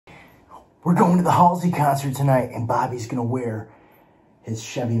We're going to the Halsey concert tonight, and Bobby's gonna wear his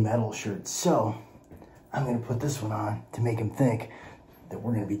Chevy Metal shirt. So I'm gonna put this one on to make him think that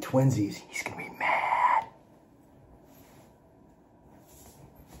we're gonna be twinsies. He's gonna be mad.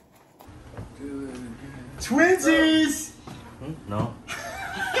 Twinsies! No.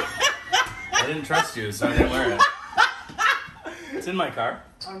 I didn't trust you, so I didn't wear it. It's in my car.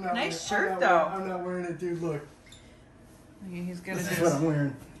 Nice shirt, though. I'm not wearing it, dude. Look. He's gonna This is what I'm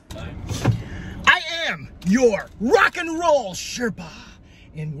wearing. I am your rock and roll Sherpa,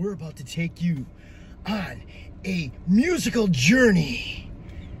 and we're about to take you on a musical journey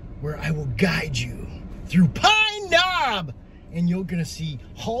where I will guide you through Pine Knob, and you're gonna see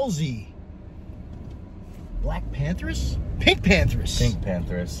Halsey, Black Pantheress, Pink Pantheress,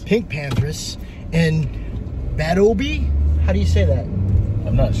 Pink Pantheress, and Badobi. How do you say that?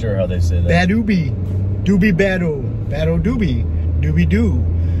 I'm not sure how they say that. Badooby, Doobie Bado, Bado Doobie, Doobie Doo,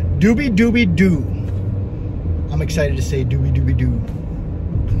 Doobie Doobie Doo. I'm excited to say Doobie Doobie Doo.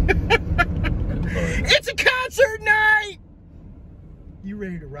 It's a concert night! You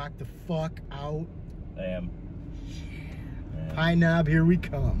ready to rock the fuck out? I am. Pine Knob, here we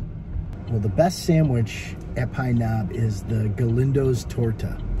come. Well, the best sandwich at Pine Knob is the Galindo's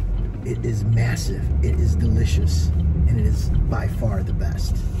Torta. It is massive, it is delicious, and it is by far the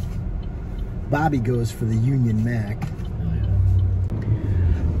best. Bobby goes for the Union Mac.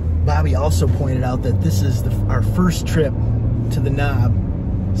 Bobby also pointed out that this is our first trip to the Knob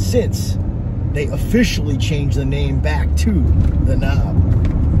since they officially changed the name back to the Knob.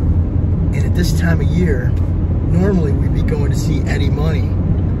 And at this time of year, normally we'd be going to see Eddie Money,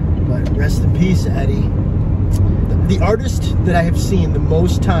 but rest in peace, Eddie. The artist that I have seen the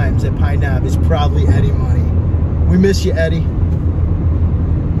most times at Pine Knob is probably Eddie Money. We miss you, Eddie.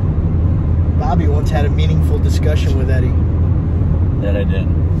 Bobby once had a meaningful discussion with Eddie. That I did.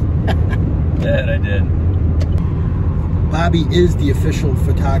 That I did. Bobby is the official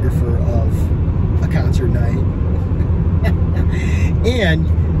photographer of a concert night. And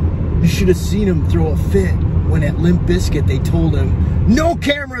you should have seen him throw a fit when at Limp Bizkit they told him, no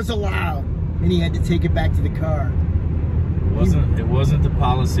cameras allowed! And he had to take it back to the car. It wasn't the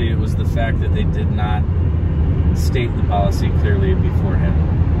policy, it was the fact that they did not state the policy clearly beforehand.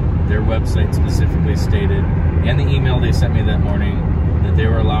 Their website specifically stated, and the email they sent me that morning, that they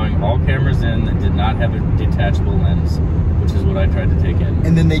were allowing all cameras in that did not have a detachable lens, which is what I tried to take in.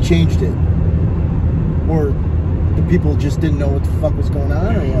 And then they changed it. Or the people just didn't know what the fuck was going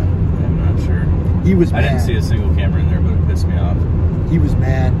on, or what? I'm not sure. He was mad. I didn't see a single camera in there, but it pissed me off. He was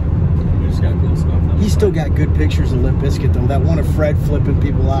mad. We just got cool stuff. He still got good pictures of Limp Bizkit though. That one of Fred flipping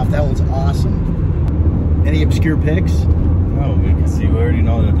people off, that one's awesome. Any obscure pics? No, because you already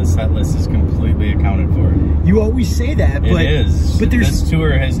know that the set list is completely accounted for. You always say that, but it is. But this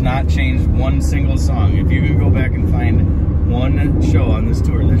tour has not changed one single song. If you can go back and find one show on this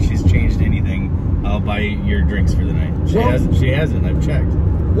tour that she's changed anything, I'll buy your drinks for the night. She hasn't. I've checked.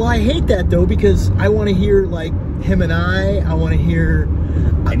 Well, I hate that though, because I want to hear like Him and I want to hear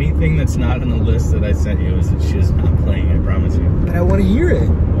anything that's not on the list that I sent you is that she's not playing, I promise you. But I want to hear it.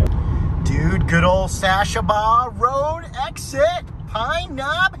 Dude, good old Sashaba Road exit, Pine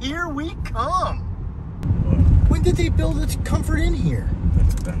Knob, here we come. When did they build its Comfort Inn here?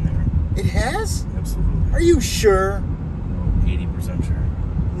 It's been there. It has? Absolutely. Are you sure? No, 80% sure.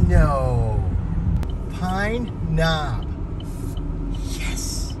 No. Pine Knob.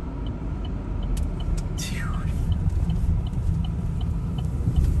 Yes. Dude.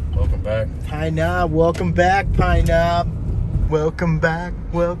 Welcome back. Pine Knob, welcome back, Pine Knob. Welcome back,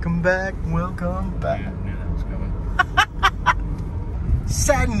 welcome back, welcome back. I knew that was coming.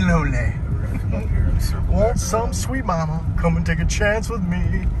 Sad and lonely. We're gonna come up here and circle Want back some around. sweet mama, come and take a chance with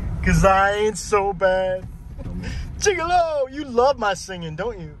me, cause I ain't so bad. Gigolo, you love my singing,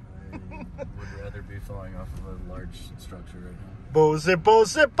 don't you? I would rather be falling off of a large structure right now.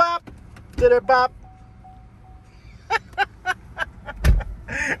 Bose pop, did it pop.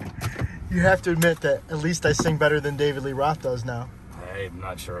 You have to admit that at least I sing better than David Lee Roth does now. I'm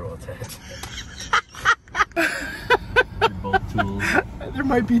not sure about that. You're both tools. There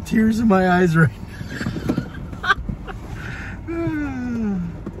might be tears in my eyes right now.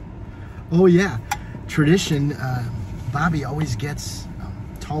 Oh yeah, tradition. Bobby always gets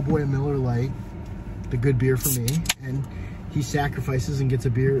Tall Boy Miller Lite, the good beer for me, and he sacrifices and gets a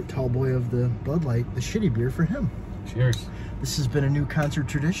beer, Tall Boy of the Bud Light, the shitty beer for him. Cheers. This has been a new concert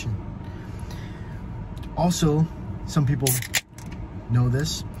tradition. Also, some people know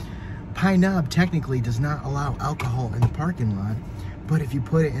this, Pine Knob technically does not allow alcohol in the parking lot, but if you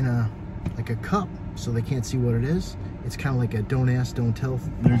put it in a cup so they can't see what it is, It's kind of like a don't ask, don't tell.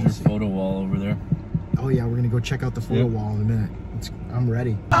 There's this photo wall over there. Oh yeah, we're gonna go check out the photo wall in a minute. I'm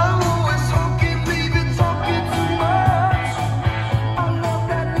ready.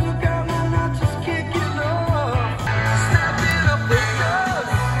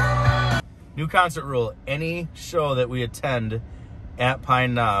 New concert rule: any show that we attend at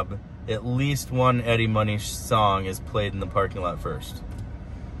Pine Knob, at least one Eddie Money song is played in the parking lot first.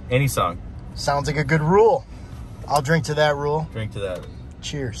 Any song. Sounds like a good rule. I'll drink to that rule. Drink to that.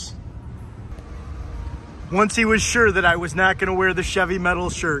 Cheers. Once he was sure that I was not going to wear the Chevy metal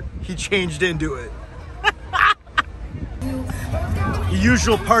shirt, he changed into it. The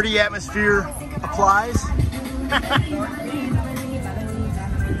usual party atmosphere applies.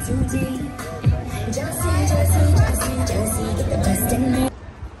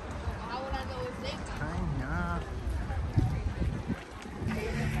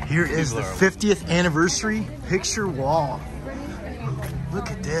 Here is the 50th anniversary picture wall. Look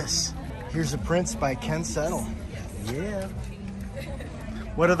at this. Here's a Prince by Ken Settle. Yeah.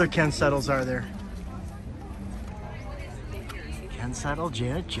 What other Ken Settles are there? Ken Settle,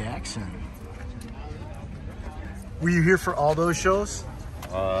 Janet Jackson. Were you here for all those shows?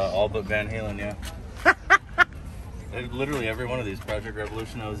 All but Van Halen, yeah. Literally every one of these. Project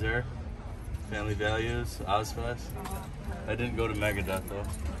Revolution, I was there. Family Values, Ozfest. I didn't go to Megadeth though.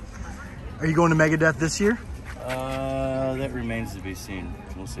 Are you going to Megadeth this year? That remains to be seen.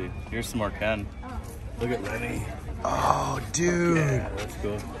 We'll see. Here's some more Ken. Look at Lenny. Oh, dude. Yeah, that's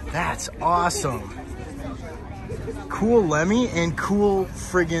cool. That's awesome. Cool Lemmy and cool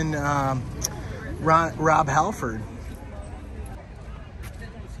friggin' Rob Halford.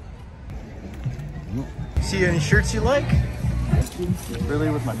 See any shirts you like? Really,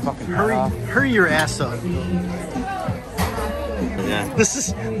 with my fucking hat off? Hurry your ass up. Yeah. This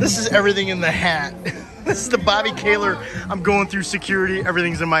is everything in the hat. This is the Bobby Kaler. I'm going through security.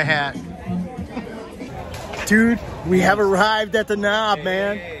 Everything's in my hat. Dude, we have arrived at the knob,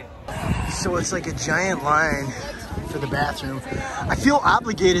 man. So it's like a giant line for the bathroom. I feel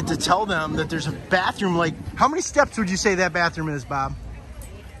obligated to tell them that there's a bathroom. Like, how many steps would you say that bathroom is, Bob?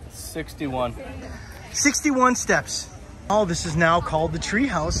 61. 61 steps. Oh, this is now called the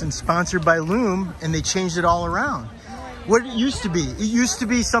Treehouse and sponsored by Loom, and they changed it all around. What it used to be? It used to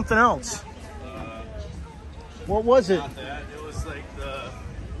be something else. What was it? Not that. It was like the...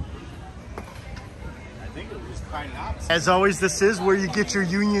 I think it was Pine Knob. As always, this is where you get your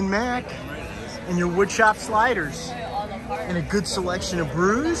Union Mac and your woodshop sliders and a good selection of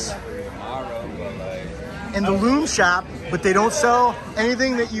brews and the Loom shop, but they don't sell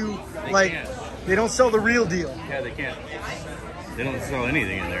anything that you like. They don't sell the real deal. Yeah, they can't. They don't sell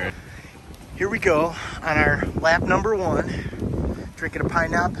anything in there. Here we go on our lap number 1, drinking a Pine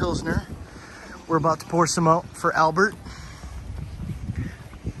Knob Pilsner. We're about to pour some out for Albert.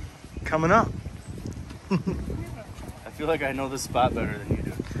 Coming up. I feel like I know this spot better than you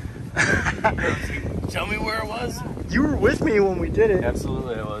do. Tell me where it was. You were with me when we did it.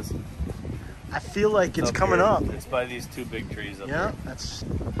 Absolutely, I was. I feel like it's up coming here. up. It's by these 2 big trees up Yeah, there.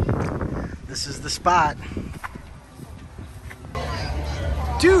 this is the spot.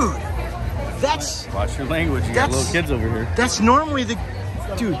 Dude, that's... Watch your language, you got little kids over here. That's normally the...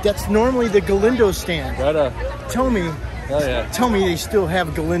 Dude, that's normally the Galindo stand. Tell me they still have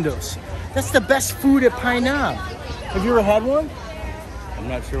Galindos. That's the best food at Pine Knob. Have you ever had one? I'm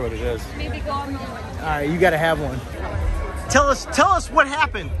not sure what it is. Maybe go on the way. All right, you got to have one. Tell us what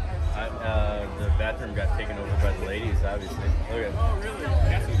happened. The bathroom got taken over by the ladies, obviously. Look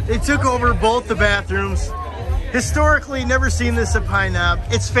at They took over both the bathrooms. Historically, never seen this at Pine Knob.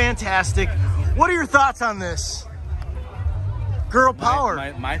 It's fantastic. What are your thoughts on this? Girl power.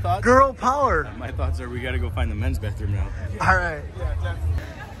 My thoughts? Girl power. My thoughts are we got to go find the men's bathroom now. All right.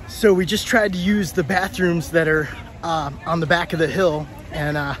 So we just tried to use the bathrooms that are on the back of the hill,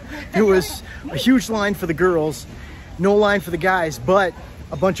 and there was a huge line for the girls, no line for the guys, but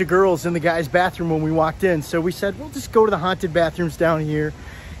a bunch of girls in the guys' bathroom when we walked in. So we said, we'll just go to the haunted bathrooms down here,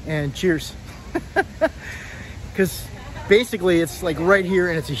 and cheers. Because basically it's like right here,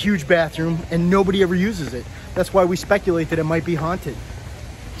 and it's a huge bathroom, and nobody ever uses it. That's why we speculate that it might be haunted.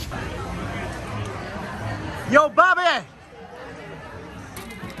 Yo, Bobby!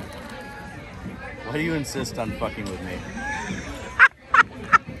 Why do you insist on fucking with me?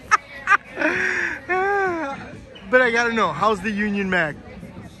 But I gotta know, how's the Union Mac?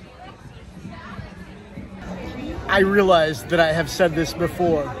 I realize that I have said this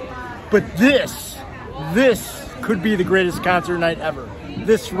before, but this could be the greatest concert night ever.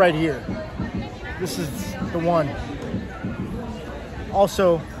 This right here. This is the one.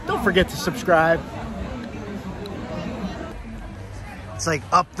 Also, don't forget to subscribe. It's like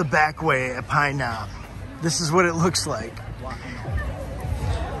up the back way at Pine Knob. This is what it looks like.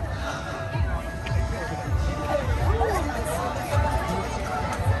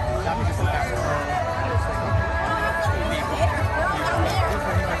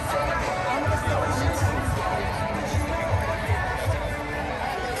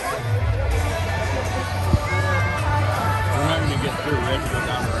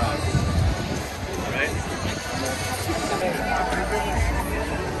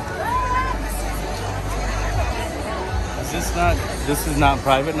 This is not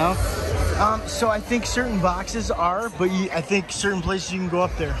private now? So I think certain boxes are, but I think certain places you can go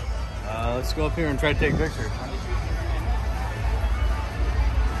up there. Let's go up here and try to take a picture.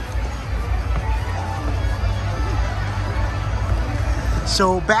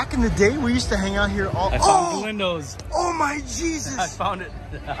 So back in the day, we used to hang out here all. I found the windows. Oh my Jesus! I found it.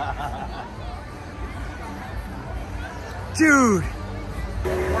 Dude.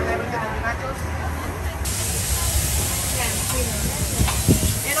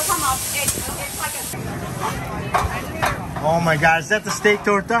 It'll come up. It's like a... Oh my God, is that the steak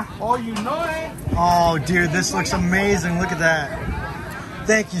torta? Oh, you know it. Oh, dude, this looks amazing. Look at that.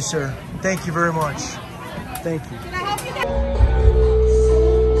 Thank you, sir. Thank you very much. Thank you. Can I help you?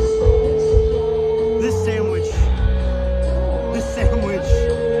 This sandwich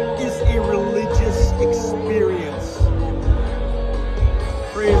is a religious experience.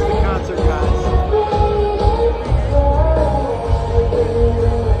 Praise the concert gods.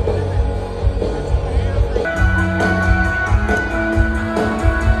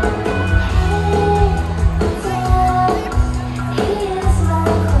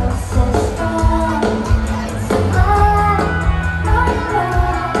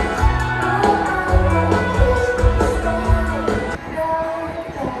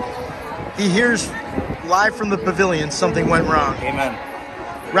 He hears live from the pavilion something went wrong. Amen.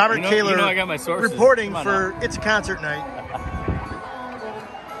 Robert Kaler I got my sources. reporting for It's a Concert Night.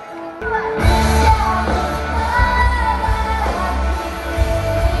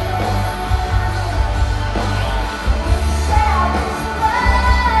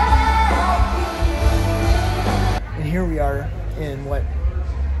 And here we are in what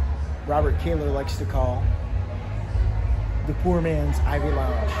Robert Kaler likes to call the poor man's Ivy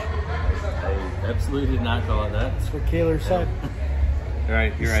Lounge. I absolutely did not call it that. That's what Kaler said. You're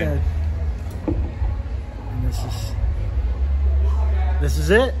right. You're right. And this is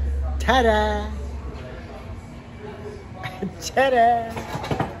it. Ta-da! Ta-da!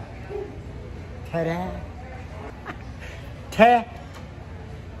 Ta-da! Ta!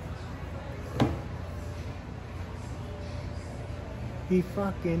 He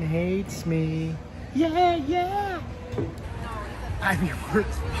fucking hates me. Yeah, yeah! I'm your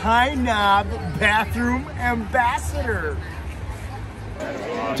Pine Knob bathroom ambassador.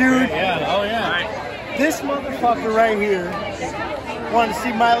 Dude, Yeah. Oh yeah. this motherfucker right here wanted to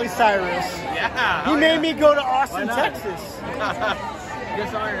see Miley Cyrus. Yeah. He made me go to Austin, Texas.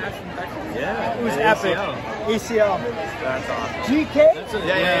 Yeah. It was The epic. ACL. ACL. That's awesome. GK?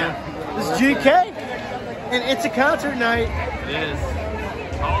 Yeah. This is GK. And it's a concert night. It is.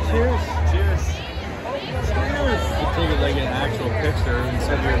 Cheers. Cheers. Cheers. You take it like an actual picture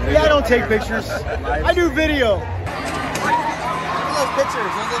instead of your video. Yeah, I don't take pictures. I do video. Look at those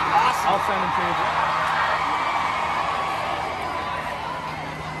pictures. Those look awesome. I'll send them to you.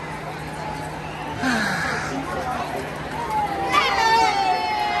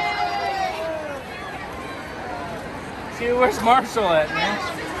 See, where's Marshall at, man?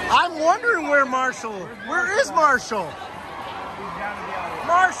 I'm wondering where Marshall. Where is Marshall?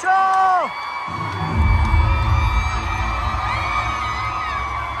 Marshall!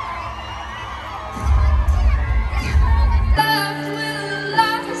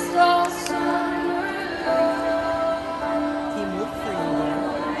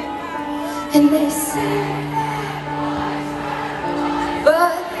 And they say,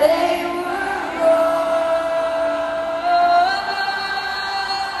 but they were wrong.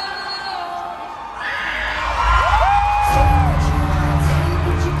 Take what you want, take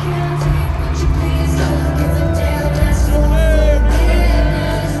what you can, take what you please. Don't give a damn, that's no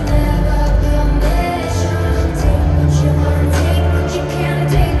forgiveness. Never permission. Take what you want, take what you can,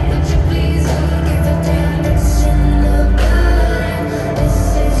 take what you please. Don't give a damn, it's in the blood. This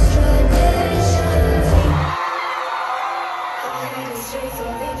is tradition.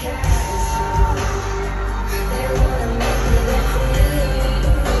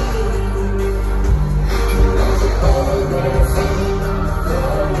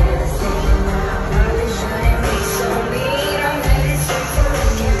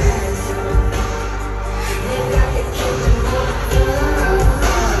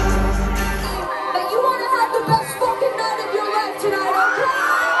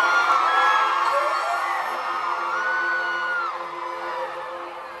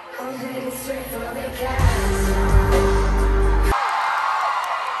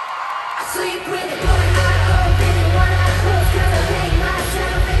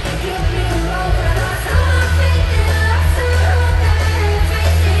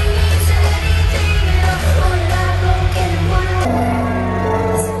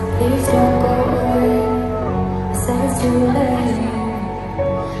 Please don't go away. I said it's too late.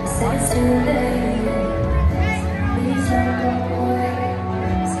 I said it's too late. Please don't go away.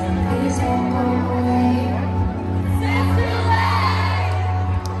 I said please don't go away. I said it's too late.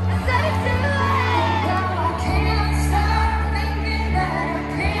 I said it's too late. Now I can't stop thinking that I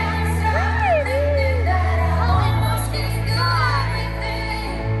can't stop thinking that I almost gave you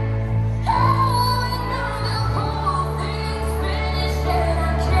everything. Oh, and now the whole thing's finished and I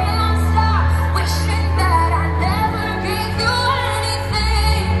can't stop wishing that I never gave you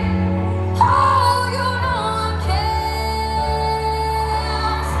anything. Oh, you know I can't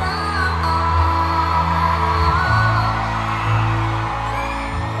stop.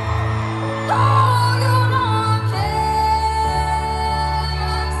 Oh, you know I can't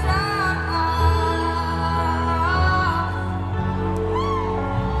stop.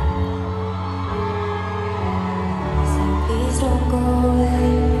 Say please don't go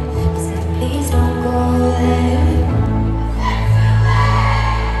away. Say please don't go away.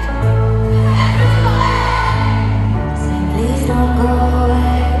 Say please don't go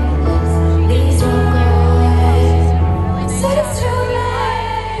away. Say please don't go away. Said it's too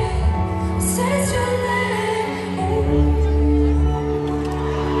late. Said it's too late.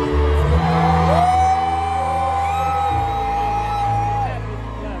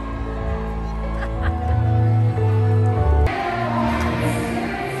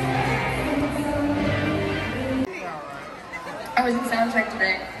 I was in soundcheck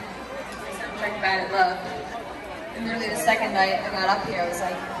today. Soundcheck Bad at Love. And literally the second night I got up here, I was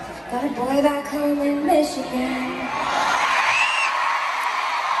like, Got a boy back home in Michigan. and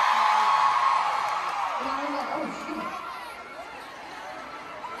I was like, oh shoot.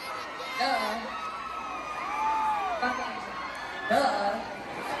 Duh. Fucking duh.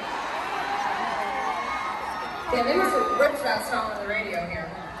 Yeah, they must have ripped that song on the radio here.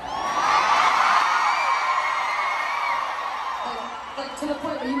 Like to the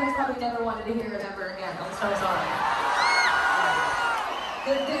point where you guys probably never wanted to hear it ever again. I'm so sorry.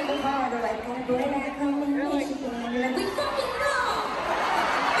 They're in the car, they're like, Got a boy back home in Michigan. You're like, we fucking know!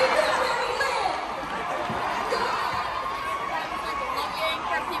 We know where we live!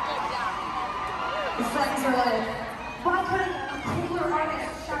 His friends are like, why couldn't a cooler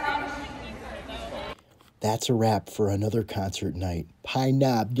artist shout out? That's a wrap for another concert night. Pie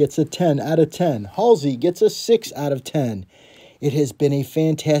Knob gets a 10 out of 10. Halsey gets a 6 out of 10. It has been a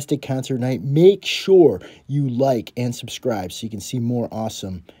fantastic concert night. Make sure you like and subscribe so you can see more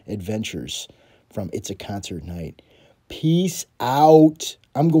awesome adventures from It's a Concert Night. Peace out.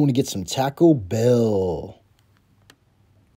 I'm going to get some Taco Bell.